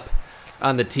 Pinky up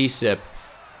on the T-sip.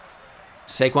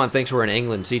 Saquon thinks we're in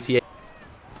England. CTA.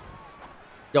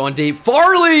 Going deep.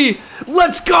 Farley!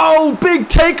 Let's go! Big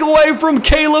takeaway from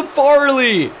Caleb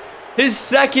Farley. His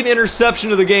 2nd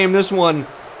interception of the game. This one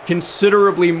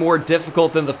considerably more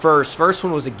difficult than the first. First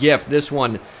one was a gift. This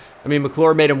one, I mean,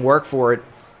 McClure made him work for it.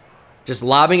 Just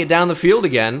lobbing it down the field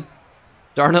again.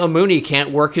 Darnell Mooney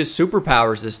can't work his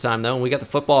superpowers this time, though, and we got the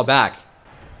football back.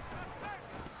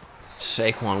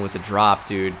 Saquon with the drop,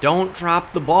 dude. Don't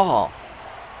drop the ball.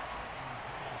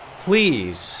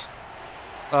 Please.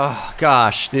 Oh,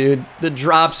 gosh, dude. The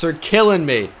drops are killing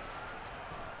me.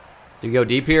 Do we go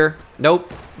deep here?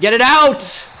 Nope. Get it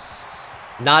out!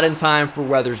 Not in time for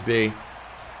Weathersby.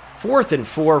 4th and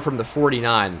 4 from the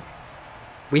 49.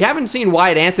 We haven't seen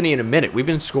Wyatt Anthony in a minute. We've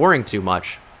been scoring too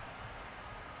much.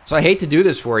 So I hate to do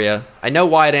this for you. I know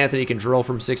Wyatt Anthony can drill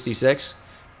from 66.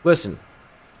 Listen.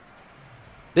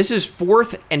 This is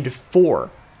 4th and 4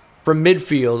 from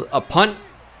midfield. A punt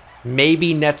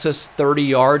maybe nets us 30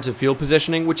 yards of field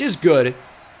positioning, which is good.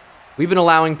 We've been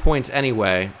allowing points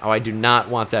anyway. Oh, I do not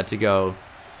want that to go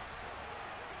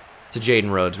to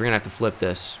Jaden Rhodes. We're going to have to flip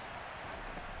this.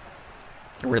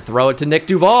 We're going to throw it to Nick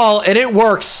Duval, and it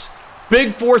works. Big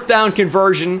 4th down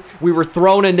conversion. We were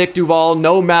throwing at Nick Duval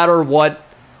no matter what,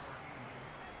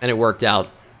 and it worked out.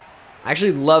 I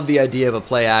actually love the idea of a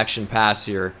play action pass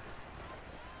here.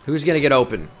 Who's going to get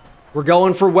open? We're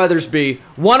going for Weathersby.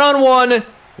 One-on-one.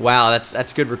 Wow,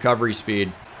 that's good recovery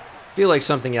speed. I feel like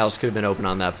something else could have been open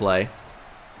on that play,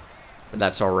 but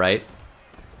that's all right.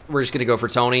 We're just going to go for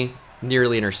Tony.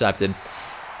 Nearly intercepted.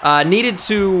 Needed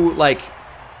to, like,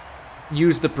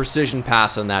 use the precision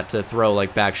pass on that to throw,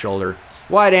 like, back shoulder.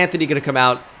 Wyatt Anthony going to come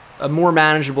out. A more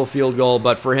manageable field goal,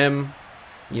 but for him,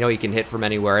 you know he can hit from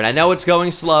anywhere. And I know it's going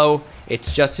slow.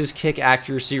 It's just his kick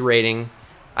accuracy rating.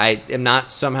 I am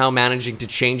not somehow managing to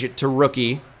change it to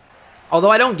rookie. Although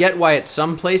I don't get why at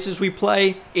some places we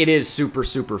play, it is super,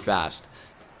 super fast.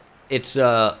 It's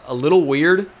a little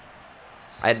weird,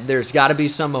 There's got to be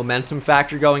some momentum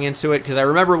factor going into it, because I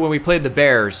remember when we played the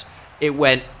Bears, it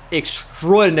went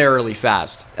extraordinarily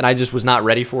fast, and I just was not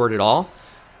ready for it at all.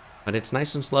 But it's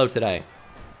nice and slow today.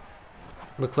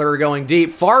 McClure going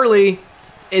deep. Farley,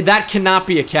 that cannot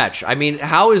be a catch. I mean,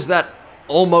 how is that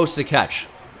almost a catch?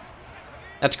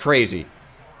 That's crazy.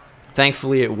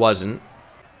 Thankfully, it wasn't.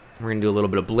 We're going to do a little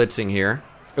bit of blitzing here.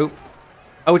 Oop.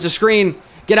 Oh, it's a screen.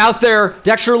 Get out there.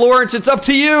 Dexter Lawrence, it's up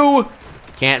to you.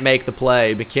 Can't make the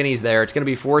play. McKinney's there. It's going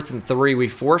to be 4th and 3. We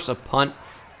force a punt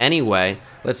anyway.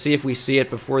 Let's see if we see it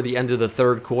before the end of the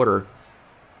 3rd quarter.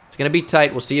 It's going to be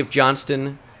tight. We'll see if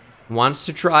Johnston wants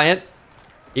to try it.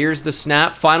 Here's the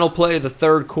snap. Final play of the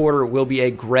 3rd quarter will be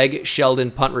a Greg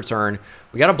Sheldon punt return.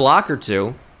 We got a block or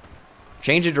two.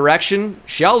 Change of direction.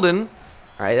 Sheldon.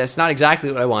 All right, that's not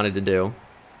exactly what I wanted to do.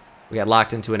 We got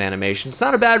locked into an animation. It's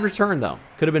not a bad return, though.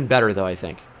 Could have been better, though, I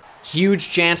think. Huge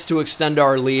chance to extend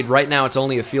our lead. Right now, it's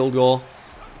only a field goal.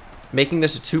 Making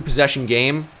this a 2-possession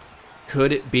game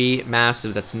could be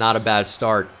massive. That's not a bad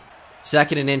start.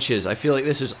 2nd and inches. I feel like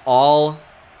this is all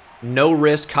no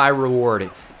risk, high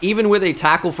reward. Even with a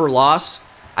tackle for loss,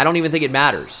 I don't even think it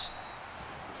matters,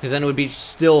 because then it would be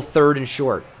still 3rd and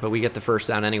short, but we get the first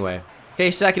down anyway. Okay,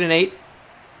 2nd and 8.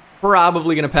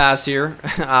 Probably going to pass here.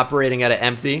 Operating at an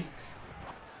empty.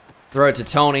 Throw it to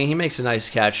Tony. He makes a nice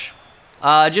catch.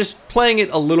 Just playing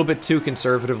it a little bit too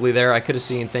conservatively there. I could have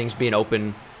seen things being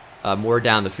open more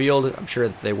down the field. I'm sure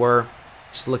that they were.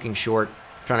 Just looking short.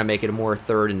 Trying to make it a more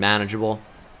 3rd and manageable.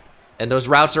 And those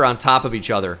routes are on top of each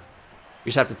other. You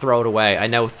just have to throw it away. I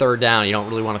know 3rd down, you don't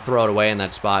really want to throw it away in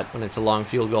that spot when it's a long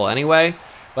field goal anyway.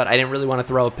 But I didn't really want to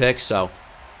throw a pick, so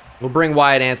we'll bring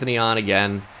Wyatt Anthony on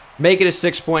again. Make it a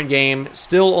 6-point game.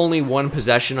 Still only 1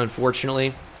 possession,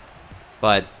 unfortunately.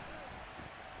 But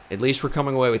at least we're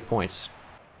coming away with points.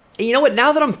 And you know what?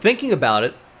 Now that I'm thinking about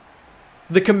it,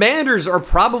 the Commanders are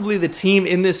probably the team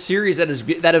in this series that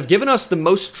have given us the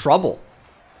most trouble.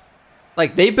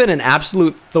 Like, they've been an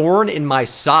absolute thorn in my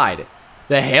side.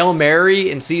 The Hail Mary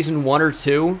in season 1 or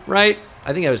 2, right?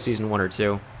 I think that was season 1 or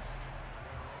 2.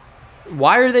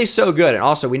 Why are they so good? And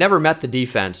also, we never met the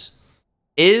defense.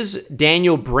 Is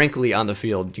Daniel Brinkley on the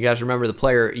field? Do you guys remember the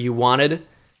player you wanted?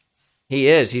 He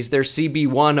is. He's their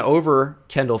CB1 over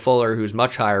Kendall Fuller, who's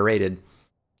much higher rated.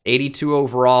 82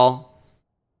 overall.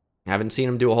 Haven't seen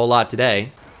him do a whole lot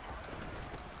today.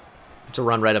 It's a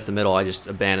run right up the middle. I just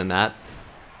abandoned that.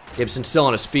 Gibson still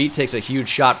on his feet. Takes a huge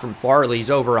shot from Farley. He's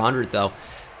over 100, though.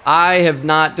 I have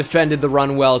not defended the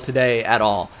run well today at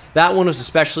all. That one was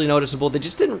especially noticeable.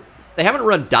 They haven't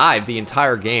run dive the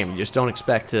entire game. You just don't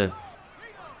expect to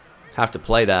have to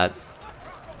play that.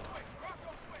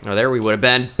 Oh, there we would have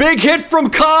been. Big hit from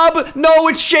Cobb. No,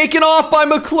 it's shaken off by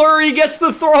McClure. He gets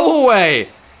the throwaway.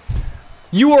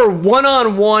 You are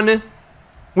one-on-one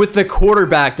with the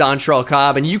quarterback, Dontrell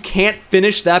Cobb, and you can't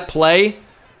finish that play.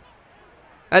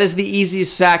 That is the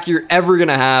easiest sack you're ever going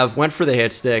to have. Went for the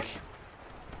hit stick.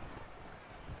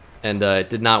 And it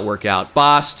did not work out.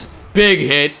 Bost. Big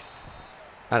hit.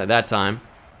 Out of that time.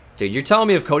 Dude, you're telling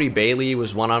me if Cody Bailey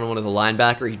was one-on-one with a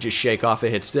linebacker, he'd just shake off a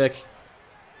hit stick?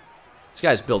 This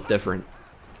guy's built different.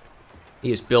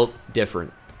 He is built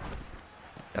different.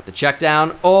 Got the check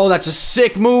down. Oh, that's a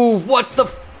sick move. What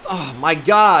the... Oh, my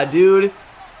God, dude.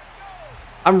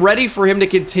 I'm ready for him to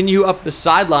continue up the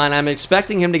sideline. I'm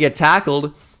expecting him to get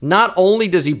tackled. Not only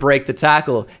does he break the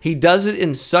tackle, he does it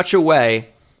in such a way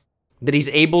that he's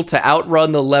able to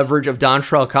outrun the leverage of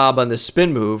Dontrell Cobb on this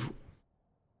spin move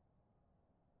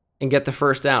and get the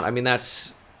first down. I mean,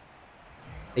 that's...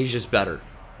 He's just better.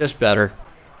 Just better.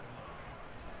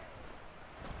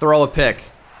 Throw a pick.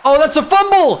 Oh, that's a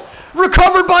fumble!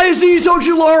 Recovered by Azeez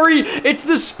Ojulari. It's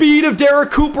the speed of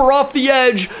Derek Cooper off the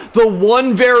edge. The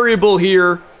one variable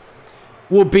here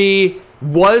will be,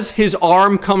 was his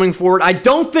arm coming forward? I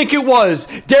don't think it was.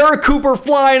 Derek Cooper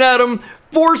flying at him,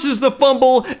 forces the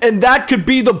fumble, and that could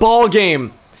be the ball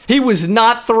game. He was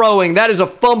not throwing. That is a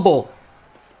fumble.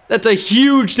 That's a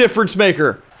huge difference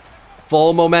maker.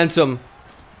 Full momentum.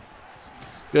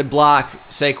 Good block,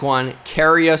 Saquon.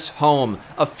 Carry us home.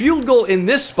 A field goal in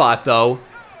this spot, though,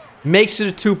 makes it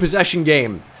a 2-possession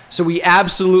game. So we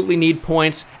absolutely need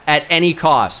points at any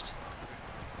cost.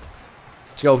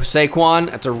 Let's go, Saquon.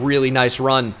 That's a really nice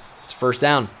run. It's first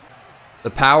down. The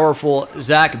powerful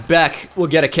Zach Beck will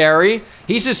get a carry.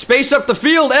 He's just spaced up the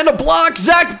field and a block.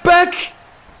 Zach Beck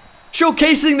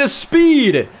showcasing the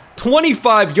speed.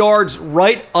 25 yards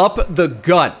right up the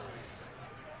gut.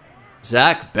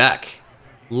 Zach Beck.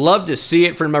 Love to see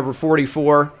it from number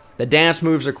 44. The dance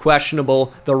moves are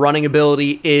questionable. The running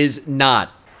ability is not.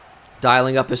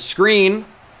 Dialing up a screen.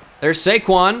 There's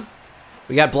Saquon.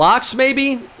 We got blocks,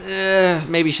 maybe?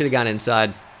 Maybe should have gone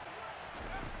inside.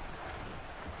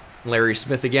 Larry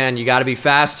Smith again. You got to be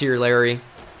fast here, Larry.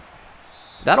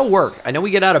 That'll work. I know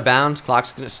we get out of bounds.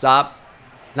 Clock's going to stop.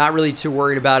 Not really too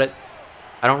worried about it.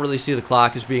 I don't really see the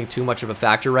clock as being too much of a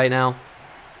factor right now.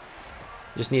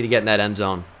 Just need to get in that end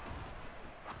zone.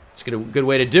 It's a good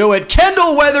way to do it.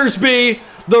 Kendall Weathersby,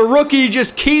 the rookie,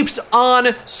 just keeps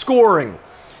on scoring.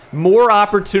 More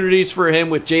opportunities for him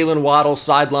with Jalen Waddle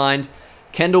sidelined.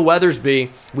 Kendall Weathersby,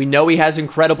 we know he has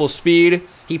incredible speed.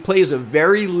 He plays a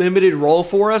very limited role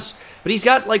for us, but he's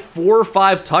got like 4 or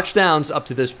 5 touchdowns up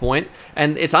to this point,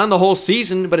 and it's on the whole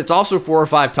season, but it's also 4 or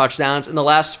 5 touchdowns in the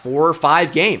last 4 or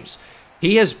 5 games.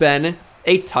 He has been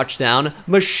a touchdown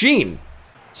machine.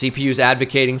 CPU's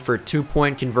advocating for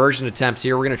 2-point conversion attempts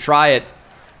here. We're going to try it.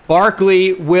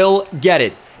 Barkley will get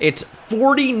it. It's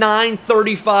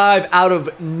 49-35 out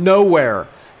of nowhere.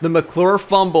 The McClure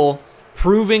fumble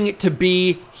proving to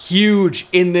be huge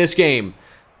in this game.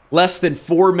 Less than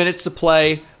 4 minutes to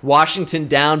play. Washington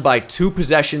down by 2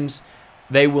 possessions.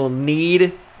 They will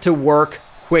need to work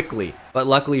quickly. But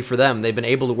luckily for them, they've been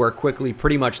able to work quickly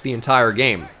pretty much the entire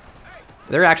game.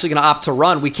 They're actually going to opt to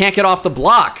run. We can't get off the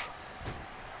block.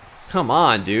 Come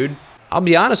on, dude. I'll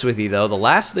be honest with you, though. The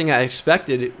last thing I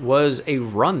expected was a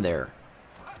run there.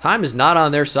 Time is not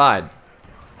on their side.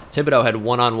 Thibodeau had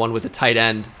one-on-one with a tight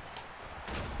end.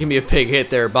 Give me a big hit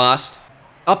there, boss.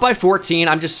 Up by 14,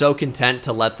 I'm just so content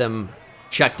to let them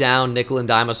check down, nickel and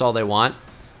dime us all they want.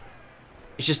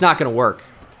 It's just not going to work.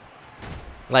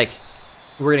 Like,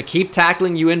 we're going to keep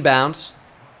tackling you inbounds.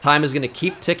 Time is going to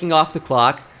keep ticking off the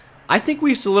clock. I think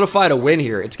we've solidified a win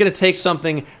here. It's going to take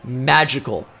something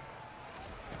magical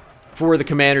for the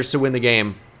Commanders to win the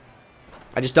game.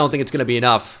 I just don't think it's going to be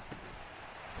enough.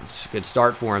 It's a good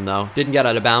start for him, though. Didn't get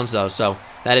out of bounds, though, so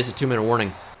that is a 2-minute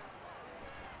warning.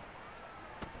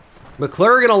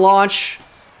 McClure going to launch.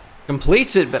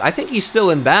 Completes it, but I think he's still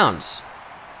in bounds.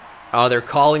 Oh, they're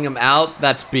calling him out?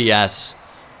 That's BS.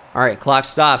 All right, clock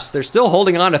stops. They're still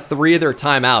holding on to 3 of their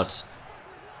timeouts.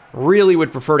 Really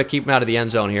would prefer to keep him out of the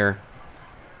end zone here.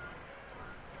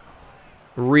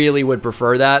 Really would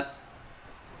prefer that.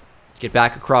 Get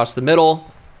back across the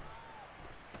middle.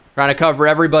 Trying to cover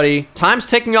everybody. Time's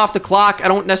ticking off the clock. I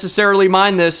don't necessarily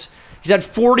mind this. He's had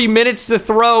 40 minutes to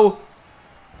throw.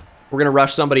 We're going to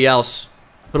rush somebody else.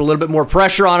 Put a little bit more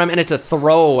pressure on him, and it's a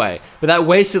throwaway. But that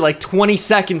wasted like 20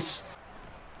 seconds.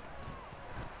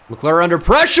 McClure under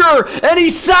pressure, and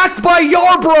he's sacked by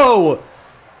Yarbrough.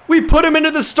 We put him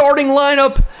into the starting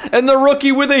lineup, and the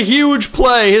rookie with a huge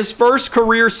play. His first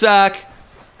career sack.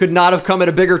 Could not have come at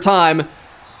a bigger time.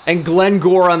 And Glenn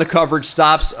Gore on the coverage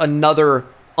stops another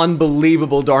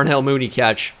unbelievable Darnell Mooney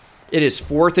catch. It is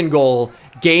 4th and goal.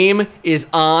 Game is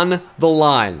on the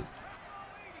line.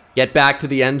 Get back to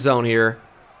the end zone here.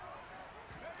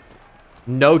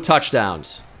 No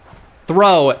touchdowns.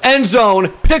 Throw, end zone,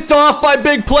 picked off by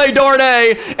big play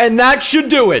Darnay, and that should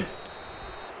do it.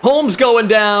 Holmes going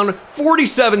down,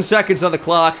 47 seconds on the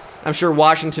clock. I'm sure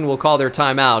Washington will call their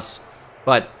timeouts,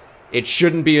 but it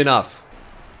shouldn't be enough.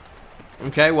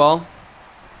 Okay, well,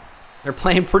 they're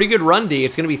playing pretty good run D.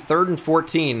 It's going to be 3rd and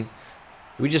 14. Do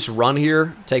we just run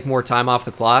here, take more time off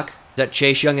the clock? Is that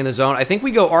Chase Young in the zone? I think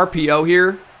we go RPO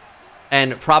here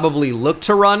and probably look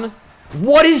to run.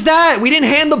 What is that? We didn't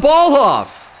hand the ball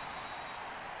off.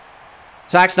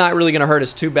 Sack's not really going to hurt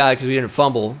us too bad because we didn't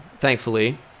fumble,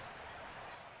 thankfully.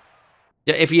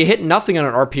 If you hit nothing on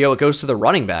an RPO, it goes to the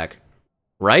running back,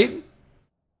 right?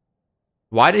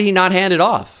 Why did he not hand it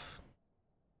off?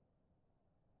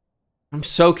 I'm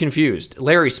so confused.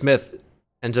 Larry Smith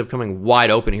ends up coming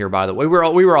wide open here, by the way.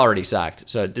 We were already sacked,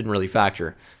 so it didn't really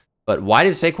factor. But why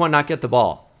did Saquon not get the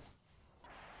ball?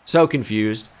 So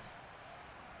confused.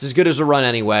 It's as good as a run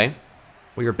anyway.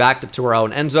 We were backed up to our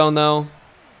own end zone, though.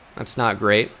 That's not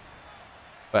great.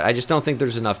 But I just don't think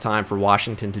there's enough time for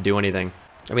Washington to do anything.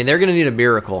 I mean, they're going to need a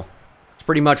miracle. It's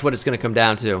pretty much what it's going to come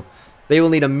down to. They will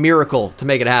need a miracle to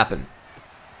make it happen.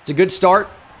 It's a good start,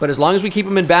 but as long as we keep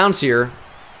them in bounds here,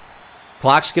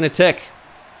 clock's going to tick.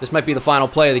 This might be the final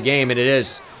play of the game, and it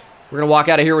is. We're going to walk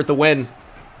out of here with the win.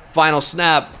 Final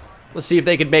snap. Let's see if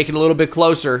they can make it a little bit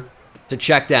closer to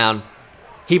check down.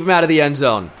 Keep them out of the end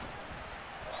zone.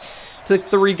 Took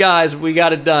 3 guys, but we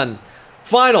got it done.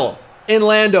 Final in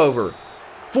Landover.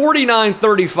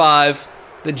 49-35.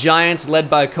 The Giants, led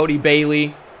by Cody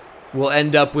Bailey, will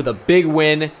end up with a big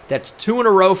win. That's 2 in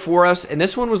a row for us, and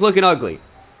this one was looking ugly.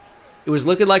 It was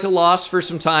looking like a loss for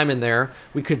some time in there.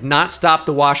 We could not stop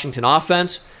the Washington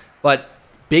offense, but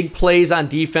big plays on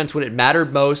defense when it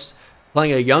mattered most.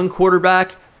 Playing a young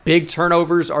quarterback, big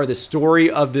turnovers are the story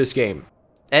of this game.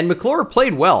 And McClure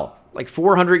played well. like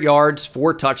 400 yards,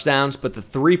 4 touchdowns, but the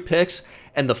 3 picks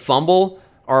and the fumble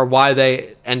are why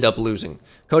they end up losing.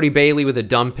 Cody Bailey with a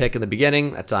dumb pick in the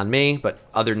beginning. That's on me. But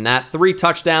other than that, 3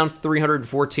 touchdowns,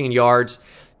 314 yards.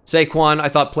 Saquon, I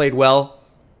thought, played well.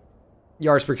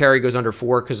 Yards per carry goes under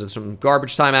 4 because of some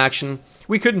garbage time action.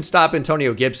 We couldn't stop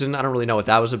Antonio Gibson. I don't really know what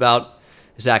that was about.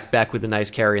 Zach Beck with a nice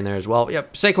carry in there as well.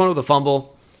 Yep, Saquon with a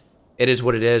fumble. It is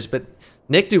what it is. But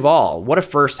Nick Duval, what a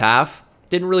first half.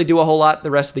 Didn't really do a whole lot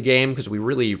the rest of the game because we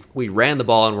ran the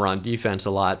ball and were on defense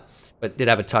a lot. But did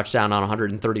have a touchdown on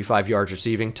 135 yards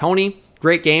receiving. Tony,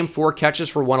 great game. 4 catches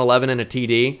for 111 and a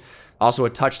TD. Also a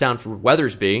touchdown for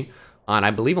Weathersby on,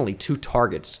 I believe, only 2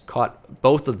 targets. Caught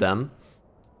both of them.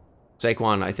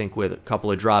 Saquon, I think, with a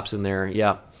couple of drops in there.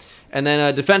 Yeah. And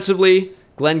then defensively,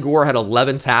 Glenn Gore had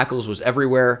 11 tackles, was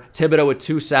everywhere. Thibodeau with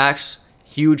 2 sacks.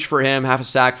 Huge for him. Half a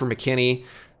sack for McKinney.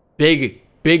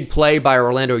 Big play by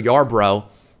Orlando Yarbrough.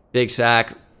 Big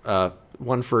sack.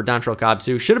 One for Dontrell Cobb,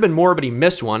 too. Should have been more, but he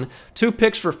missed one. 2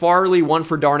 picks for Farley, 1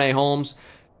 for Darnay Holmes.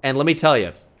 And let me tell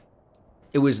you,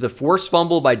 it was the forced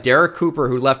fumble by Derek Cooper,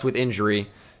 who left with injury,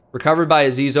 recovered by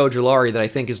Azeez Ojulari, that I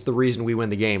think is the reason we win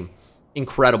the game.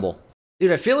 Incredible.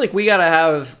 Dude, I feel like we got to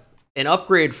have an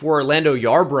upgrade for Orlando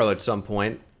Yarbrough at some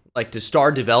point, like to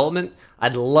star development.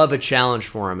 I'd love a challenge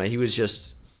for him. He was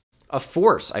just a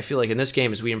force, I feel like, in this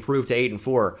game as we improve to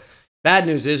 8-4. Bad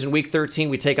news is, in Week 13,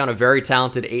 we take on a very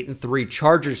talented 8-3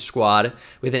 Chargers squad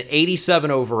with an 87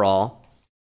 overall.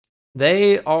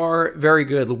 They are very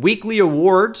good. The weekly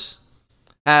awards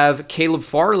have Caleb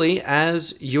Farley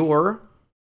as your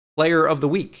player of the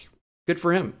week. Good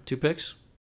for him. 2 picks.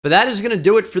 But that is going to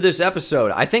do it for this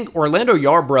episode. I think Orlando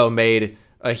Yarbrough made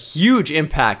a huge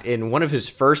impact in one of his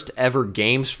first ever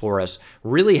games for us.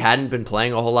 Really hadn't been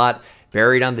playing a whole lot.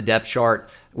 Buried on the depth chart.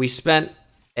 We spent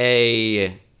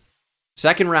a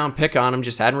second-round pick on him,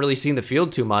 just hadn't really seen the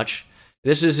field too much.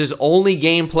 This is his only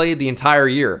game played the entire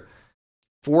year.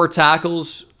 4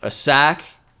 tackles, a sack.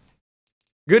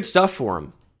 Good stuff for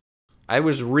him. I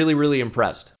was really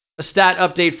impressed. A stat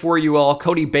update for you all.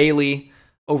 Cody Bailey,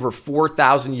 over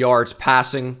 4,000 yards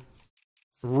passing.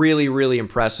 Really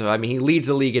impressive. I mean, he leads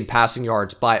the league in passing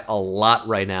yards by a lot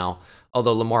right now,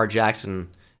 although Lamar Jackson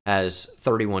has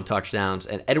 31 touchdowns.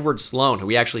 And Edward Sloan, who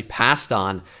we actually passed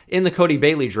on in the Cody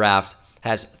Bailey draft,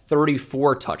 has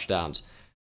 34 touchdowns.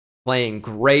 Playing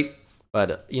great,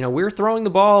 but, you know, we're throwing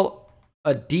the ball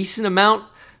a decent amount,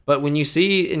 but when you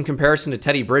see in comparison to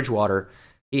Teddy Bridgewater,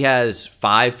 he has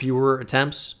 5 fewer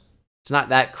attempts. It's not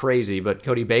that crazy, but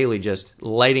Cody Bailey just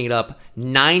lighting it up.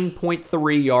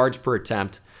 9.3 yards per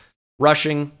attempt.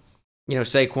 Rushing, you know,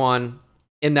 Saquon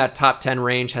in that top 10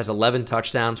 range has 11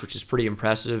 touchdowns, which is pretty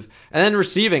impressive. And then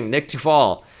receiving, Nick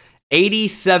Duval,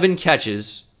 87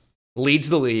 catches, leads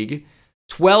the league.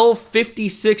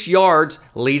 1256 yards,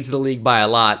 leads the league by a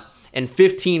lot. And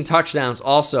 15 touchdowns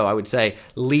also, I would say,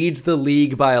 leads the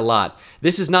league by a lot.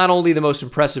 This is not only the most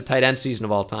impressive tight end season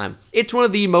of all time, it's one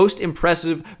of the most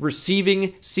impressive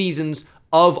receiving seasons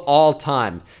of all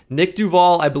time. Nick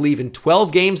Duval, I believe, in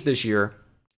 12 games this year,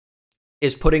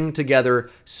 is putting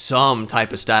together some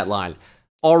type of stat line.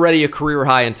 Already a career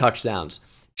high in touchdowns.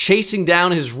 Chasing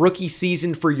down his rookie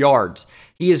season for yards.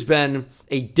 He has been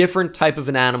a different type of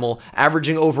an animal,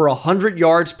 averaging over 100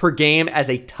 yards per game as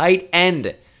a tight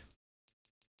end.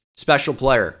 Special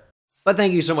player. But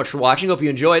thank you so much for watching. Hope you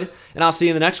enjoyed, and I'll see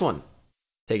you in the next one.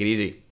 Take it easy.